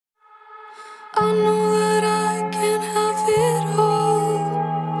I know that I can have it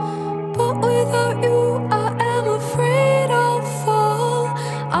all, but without you I am afraid I'll fall.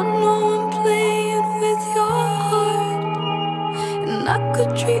 I know I'm playing with your heart, and I could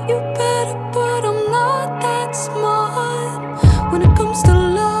treat you better, but I'm not that smart when it comes to